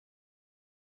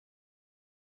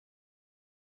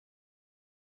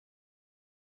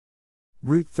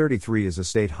Route 33 is a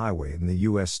state highway in the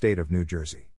U.S. state of New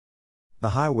Jersey. The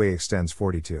highway extends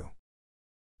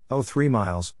 42.03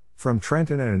 miles, from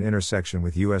Trenton at an intersection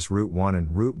with U.S. Route 1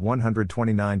 and Route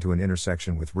 129 to an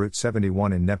intersection with Route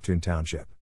 71 in Neptune Township.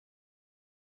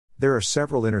 There are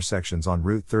several intersections on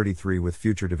Route 33 with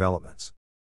future developments.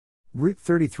 Route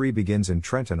 33 begins in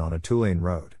Trenton on a two-lane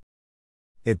road.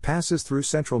 It passes through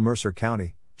central Mercer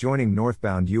County, joining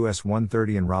northbound US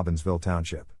 130 in Robbinsville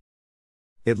Township.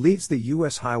 It leaves the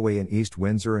U.S. highway in East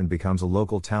Windsor and becomes a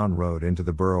local town road into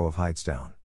the borough of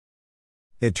Hightstown.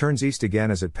 It turns east again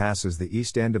as it passes the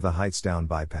east end of the Hightstown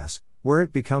Bypass, where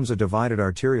it becomes a divided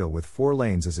arterial with 4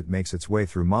 lanes as it makes its way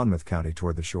through Monmouth County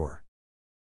toward the shore.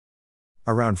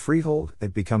 Around Freehold,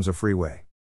 it becomes a freeway.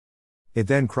 It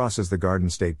then crosses the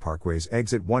Garden State Parkway's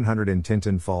exit 100 in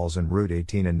Tinton Falls and Route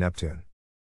 18 in Neptune.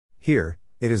 Here,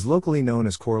 it is locally known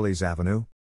as Corley's Avenue.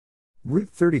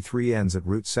 Route 33 ends at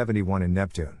Route 71 in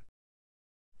Neptune.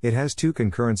 It has 2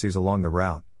 concurrencies along the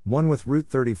route, one with Route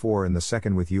 34 and the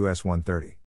second with US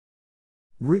 130.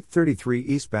 Route 33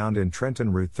 eastbound in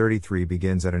Trenton. Route 33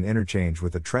 begins at an interchange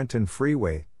with the Trenton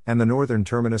Freeway and the northern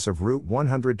terminus of Route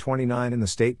 129 in the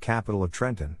state capital of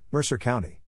Trenton, Mercer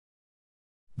County.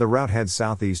 The route heads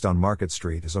southeast on Market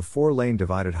Street as a 4-lane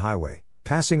divided highway,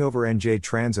 passing over NJ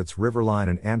Transit's Riverline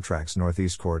and Amtrak's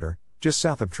Northeast Corridor, just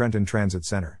south of Trenton Transit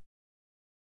Center.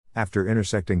 After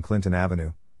intersecting Clinton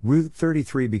Avenue, Route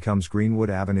 33 becomes Greenwood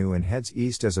Avenue and heads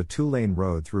east as a 2-lane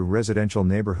road through residential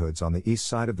neighborhoods on the east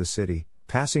side of the city,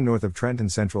 passing north of Trenton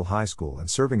Central High School and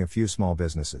serving a few small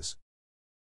businesses.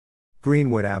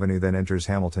 Greenwood Avenue then enters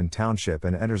Hamilton Township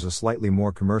and enters a slightly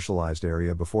more commercialized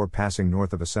area before passing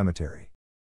north of a cemetery.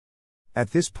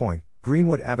 At this point,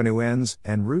 Greenwood Avenue ends,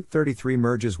 and Route 33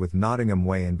 merges with Nottingham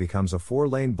Way and becomes a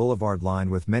 4-lane boulevard lined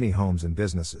with many homes and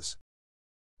businesses.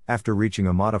 After reaching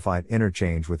a modified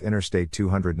interchange with Interstate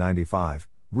 295,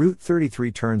 Route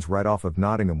 33 turns right off of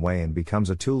Nottingham Way and becomes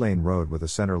a 2-lane road with a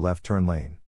center left turn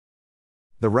lane.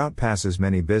 The route passes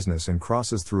many business and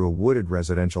crosses through a wooded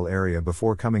residential area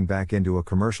before coming back into a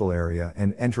commercial area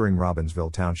and entering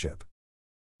Robbinsville Township,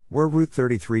 where Route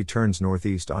 33 turns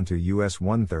northeast onto US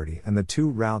 130 and the 2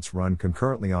 routes run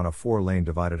concurrently on a 4-lane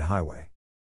divided highway.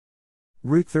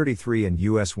 Route 33 and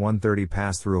US 130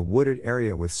 pass through a wooded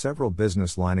area with several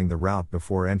business lining the route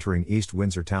before entering East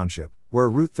Windsor Township, where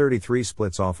Route 33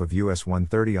 splits off of US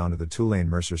 130 onto the 2-lane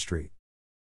Mercer Street.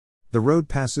 The road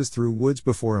passes through woods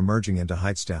before emerging into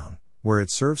Hightstown, where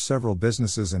it serves several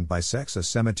businesses and bisects a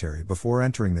cemetery before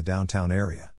entering the downtown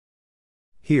area.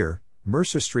 Here,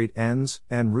 Mercer Street ends,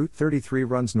 and Route 33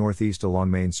 runs northeast along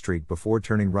Main Street before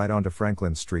turning right onto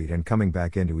Franklin Street and coming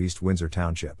back into East Windsor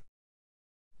Township.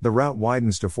 The route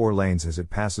widens to 4 lanes as it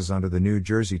passes onto the New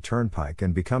Jersey Turnpike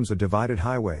and becomes a divided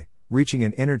highway, reaching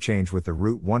an interchange with the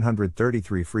Route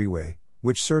 133 freeway,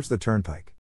 which serves the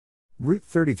turnpike. Route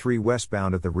 33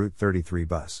 westbound at the Route 33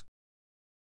 bus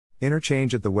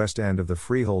interchange at the west end of the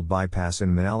Freehold Bypass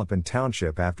in Manalapan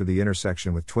Township. After the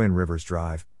intersection with Twin Rivers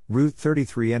Drive, Route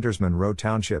 33 enters Monroe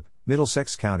Township,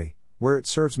 Middlesex County, where it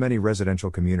serves many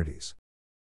residential communities.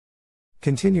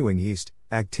 Continuing east,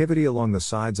 activity along the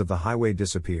sides of the highway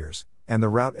disappears, and the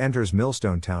route enters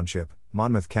Millstone Township,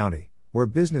 Monmouth County, where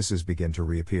businesses begin to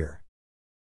reappear.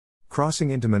 Crossing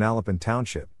into Manalapan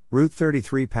Township, Route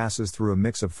 33 passes through a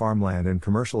mix of farmland and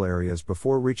commercial areas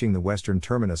before reaching the western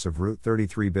terminus of Route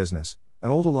 33 Business, an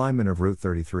old alignment of Route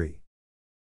 33.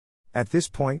 At this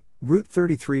point, Route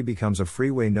 33 becomes a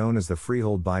freeway known as the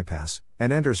Freehold Bypass,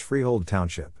 and enters Freehold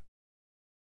Township.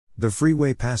 The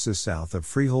freeway passes south of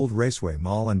Freehold Raceway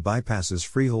Mall and bypasses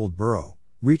Freehold Borough,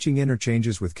 reaching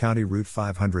interchanges with County Route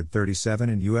 537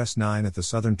 and US 9 at the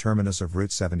southern terminus of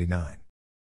Route 79.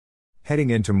 Heading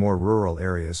into more rural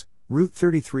areas, Route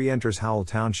 33 enters Howell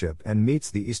Township and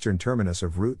meets the eastern terminus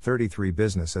of Route 33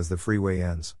 Business as the freeway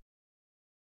ends.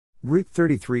 Route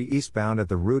 33 eastbound at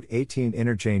the Route 18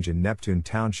 interchange in Neptune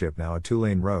Township, now a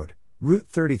 2-lane road, Route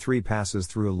 33 passes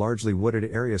through a largely wooded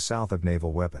area south of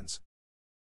Naval Weapons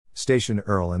Station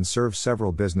Earl and serves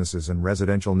several businesses and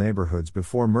residential neighborhoods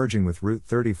before merging with Route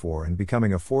 34 and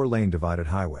becoming a 4-lane divided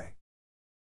highway.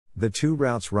 The 2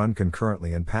 routes run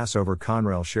concurrently and pass over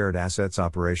Conrail Shared Assets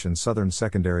Operations Southern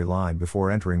Secondary Line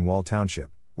before entering Wall Township,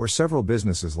 where several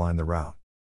businesses line the route.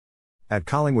 At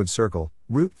Collingwood Circle,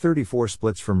 Route 34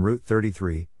 splits from Route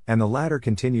 33, and the latter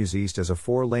continues east as a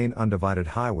 4-lane undivided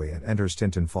highway and enters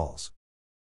Tinton Falls.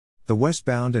 The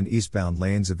westbound and eastbound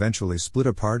lanes eventually split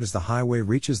apart as the highway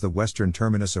reaches the western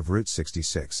terminus of Route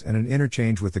 66 and an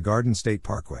interchange with the Garden State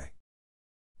Parkway.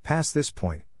 Past this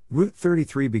point, Route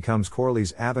 33 becomes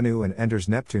Corley's Avenue and enters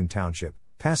Neptune Township,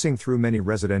 passing through many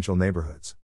residential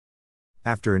neighborhoods.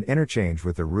 After an interchange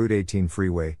with the Route 18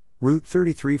 freeway, Route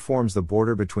 33 forms the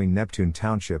border between Neptune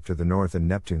Township to the north and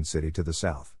Neptune City to the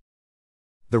south.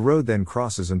 The road then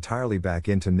crosses entirely back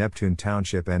into Neptune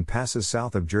Township and passes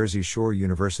south of Jersey Shore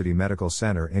University Medical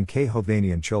Center and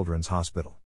Hovnanian Children's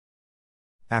Hospital.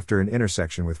 After an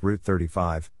intersection with Route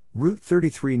 35, Route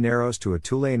 33 narrows to a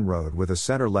two-lane road with a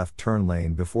center-left turn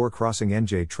lane before crossing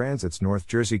NJ Transit's North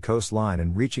Jersey coastline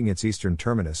and reaching its eastern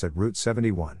terminus at Route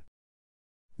 71.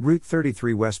 Route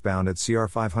 33 westbound at CR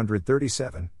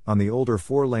 537, on the older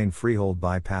four-lane freehold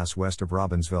bypass west of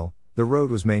Robbinsville, the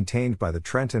road was maintained by the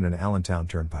Trenton and Allentown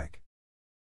Turnpike,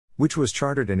 which was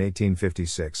chartered in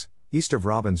 1856. East of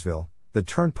Robbinsville, the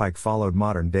turnpike followed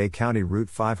modern-day County Route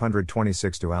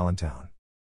 526 to Allentown.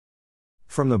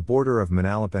 From the border of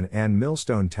Manalapan and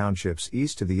Millstone Townships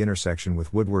east to the intersection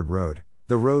with Woodward Road,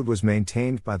 the road was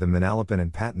maintained by the Manalapan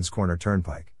and Patton's Corner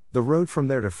Turnpike. The road from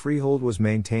there to Freehold was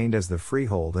maintained as the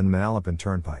Freehold and Manalapan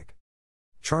Turnpike,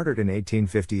 chartered in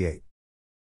 1858.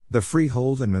 The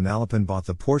Freehold and Manalapan bought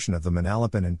the portion of the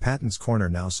Manalapan and Patton's Corner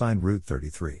now signed Route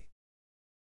 33.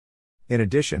 In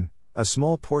addition, a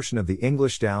small portion of the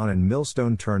Englishtown and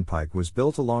Millstone Turnpike was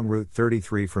built along Route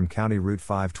 33 from County Route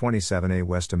 527A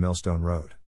west to Millstone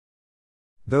Road.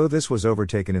 Though this was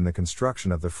overtaken in the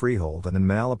construction of the Freehold and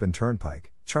Manalapan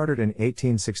Turnpike, chartered in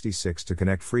 1866 to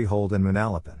connect Freehold and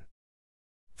Manalapan.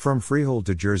 From Freehold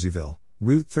to Jerseyville,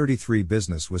 Route 33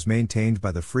 business was maintained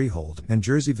by the Freehold and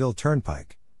Jerseyville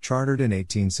Turnpike, chartered in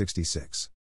 1866.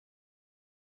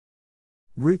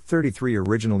 Route 33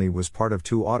 originally was part of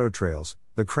two auto trails,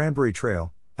 the Cranberry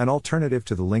Trail, an alternative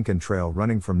to the Lincoln Trail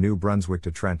running from New Brunswick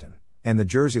to Trenton, and the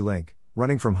Jersey Link,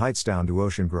 running from Hightstown to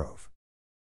Ocean Grove.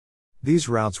 These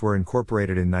routes were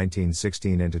incorporated in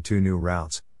 1916 into two new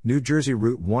routes, New Jersey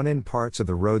Route 1 in parts of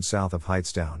the road south of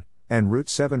Hightstown, and Route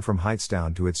 7 from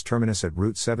Hightstown to its terminus at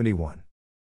Route 71.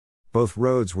 Both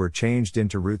roads were changed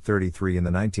into Route 33 in the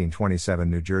 1927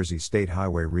 New Jersey State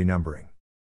Highway renumbering.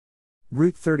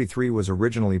 Route 33 was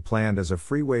originally planned as a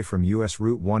freeway from U.S.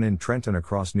 Route 1 in Trenton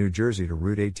across New Jersey to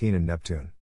Route 18 in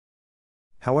Neptune.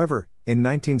 However, in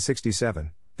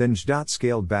 1967, the NJDOT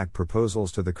scaled back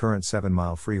proposals to the current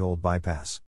 7-mile freehold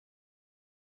bypass.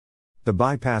 The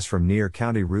bypass from near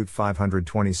County Route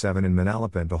 527 in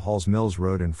Manalapan to Halls Mills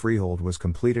Road in Freehold was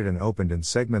completed and opened in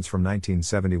segments from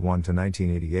 1971 to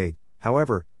 1988,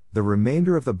 however, the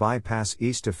remainder of the bypass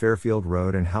east to Fairfield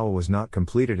Road and Howell was not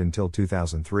completed until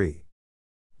 2003.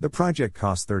 The project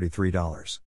cost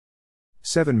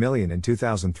 $33.7 million in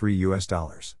 2003 US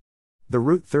dollars. The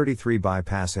Route 33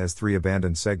 bypass has three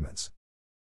abandoned segments.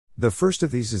 The first of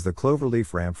these is the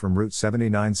Cloverleaf ramp from Route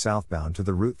 79 southbound to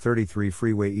the Route 33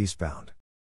 freeway eastbound.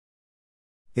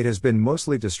 It has been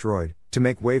mostly destroyed, to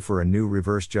make way for a new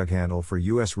reverse jug handle for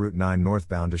US Route 9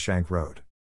 northbound to Shank Road.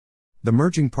 The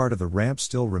merging part of the ramp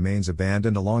still remains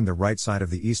abandoned along the right side of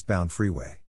the eastbound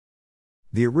freeway.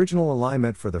 The original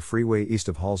alignment for the freeway east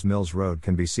of Halls Mills Road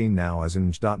can be seen now as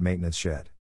an NJDOT maintenance shed.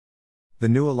 The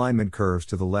new alignment curves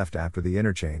to the left after the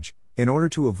interchange, in order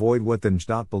to avoid what the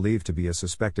NJDOT believed to be a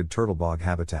suspected turtlebog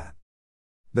habitat.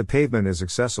 The pavement is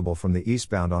accessible from the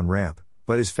eastbound on-ramp,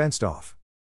 but is fenced off.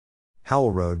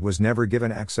 Howell Road was never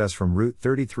given access from Route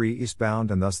 33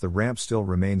 eastbound and thus the ramp still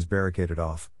remains barricaded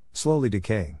off, slowly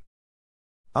decaying.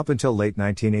 Up until late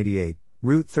 1988,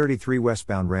 Route 33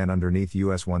 westbound ran underneath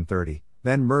US 130,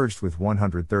 then merged with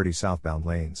 130 southbound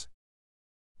lanes.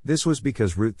 This was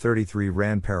because Route 33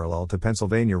 ran parallel to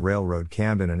Pennsylvania Railroad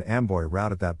Camden and Amboy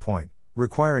route at that point,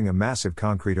 requiring a massive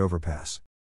concrete overpass.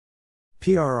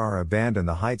 PRR abandoned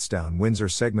the Hightstown Windsor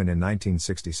segment in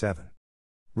 1967,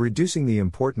 reducing the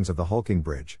importance of the hulking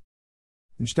bridge.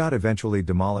 NJDOT eventually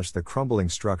demolished the crumbling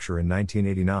structure in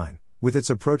 1989, with its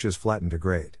approaches flattened to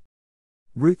grade.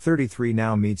 Route 33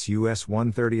 now meets US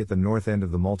 130 at the north end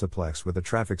of the multiplex with a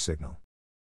traffic signal.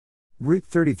 Route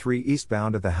 33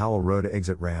 eastbound at the Howell Road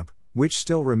exit ramp, which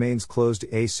still remains closed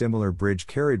to a similar bridge,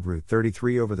 carried Route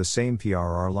 33 over the same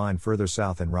PRR line further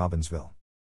south in Robbinsville.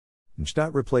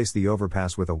 NJDOT replaced the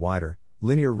overpass with a wider,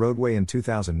 linear roadway in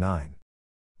 2009.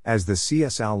 As the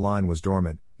CSL line was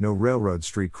dormant, no railroad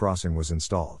street crossing was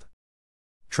installed.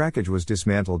 Trackage was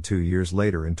dismantled 2 years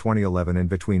later in 2011 in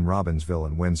between Robbinsville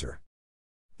and Windsor.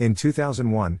 In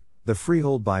 2001, the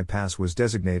Freehold bypass was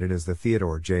designated as the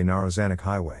Theodore J. Narozanik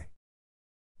Highway.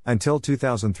 Until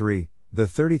 2003, the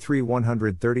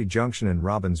 33-130 junction in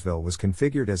Robbinsville was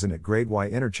configured as an at-grade Y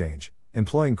interchange,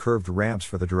 employing curved ramps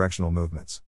for the directional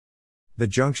movements. The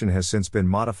junction has since been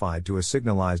modified to a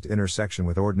signalized intersection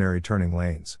with ordinary turning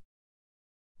lanes.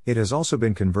 It has also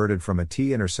been converted from a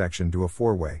T intersection to a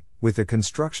four-way, with the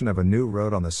construction of a new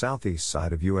road on the southeast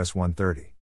side of US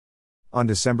 130. On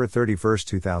December 31,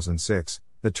 2006,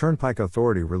 the Turnpike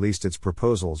Authority released its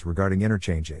proposals regarding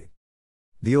Interchange 8.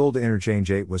 The old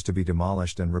Interchange 8 was to be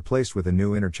demolished and replaced with a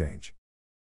new interchange.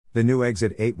 The new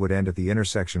Exit 8 would end at the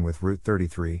intersection with Route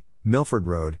 33, Milford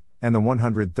Road, and the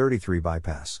 133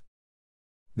 bypass.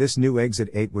 This new Exit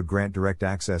 8 would grant direct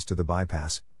access to the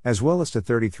bypass, as well as to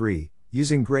 33,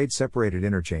 using grade-separated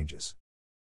interchanges.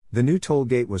 The new toll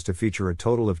gate was to feature a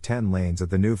total of 10 lanes at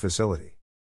the new facility.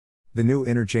 The new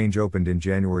interchange opened in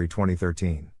January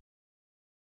 2013.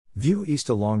 View east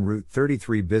along Route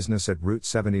 33 Business at Route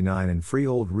 79 and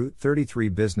Freehold. Route 33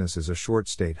 Business is a short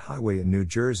state highway in New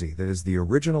Jersey that is the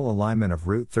original alignment of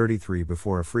Route 33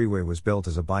 before a freeway was built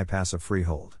as a bypass of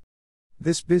Freehold.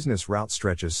 This business route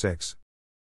stretches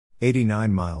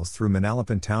 689 miles through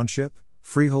Monmouth Township,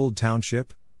 Freehold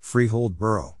Township, Freehold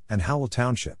Borough, and Howell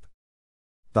Township.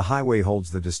 The highway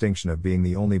holds the distinction of being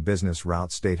the only business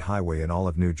route state highway in all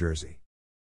of New Jersey.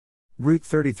 Route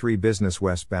 33 Business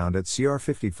westbound at CR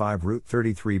 55. Route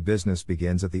 33 Business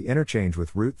begins at the interchange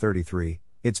with Route 33,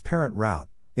 its parent route,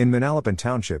 in Monmouth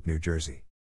Township, New Jersey.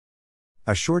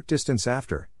 A short distance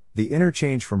after, the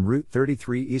interchange from Route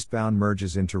 33 eastbound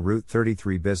merges into Route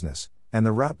 33 Business, and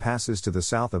the route passes to the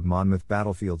south of Monmouth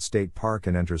Battlefield State Park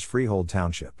and enters Freehold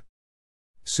Township.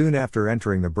 Soon after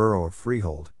entering the borough of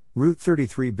Freehold, Route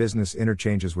 33 Business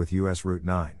interchanges with US Route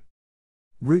 9.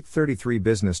 Route 33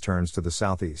 Business turns to the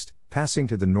southeast, passing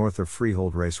to the north of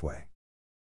Freehold Raceway.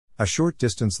 A short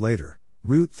distance later,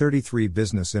 Route 33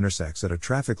 Business intersects at a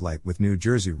traffic light with New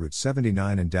Jersey Route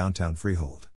 79 in downtown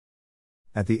Freehold.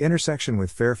 At the intersection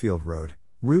with Fairfield Road,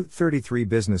 Route 33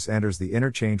 Business enters the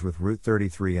interchange with Route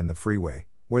 33 and the freeway,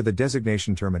 where the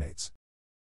designation terminates.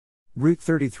 Route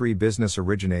 33 Business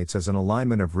originates as an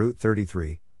alignment of Route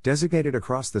 33, designated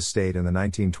across the state in the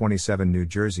 1927 New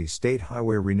Jersey State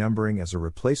Highway renumbering as a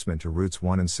replacement to Routes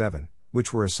 1 and 7,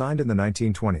 which were assigned in the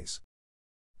 1920s.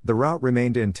 The route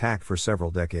remained intact for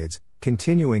several decades,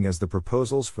 continuing as the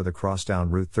proposals for the crosstown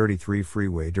Route 33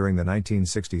 freeway during the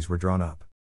 1960s were drawn up.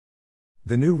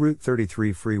 The new Route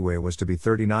 33 freeway was to be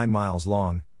 39 miles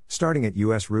long, starting at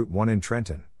US Route 1 in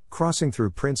Trenton, crossing through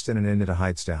Princeton and into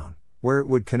Hightstown, where it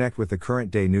would connect with the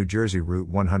current-day New Jersey Route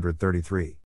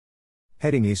 133.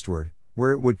 Heading eastward,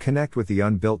 where it would connect with the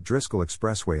unbuilt Driscoll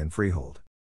Expressway in Freehold.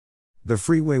 The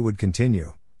freeway would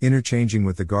continue, interchanging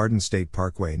with the Garden State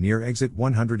Parkway near Exit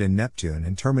 100 in Neptune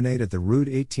and terminate at the Route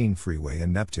 18 freeway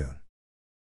in Neptune.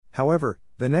 However,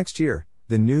 the next year,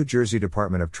 the New Jersey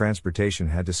Department of Transportation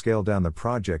had to scale down the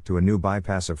project to a new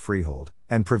bypass of Freehold,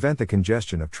 and prevent the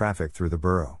congestion of traffic through the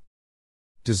borough.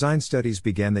 Design studies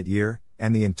began that year,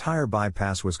 and the entire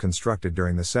bypass was constructed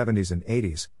during the 70s and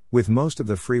 80s, with most of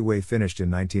the freeway finished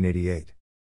in 1988.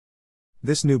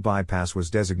 This new bypass was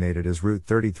designated as Route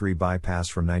 33 Bypass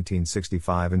from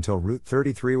 1965 until Route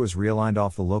 33 was realigned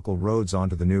off the local roads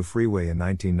onto the new freeway in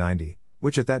 1990,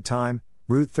 which at that time,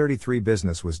 Route 33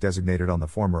 Business was designated on the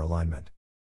former alignment.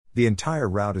 The entire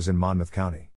route is in Monmouth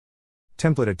County.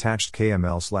 Template attached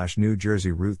KML/New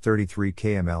Jersey Route 33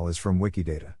 KML is from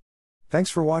Wikidata. Thanks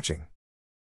for watching.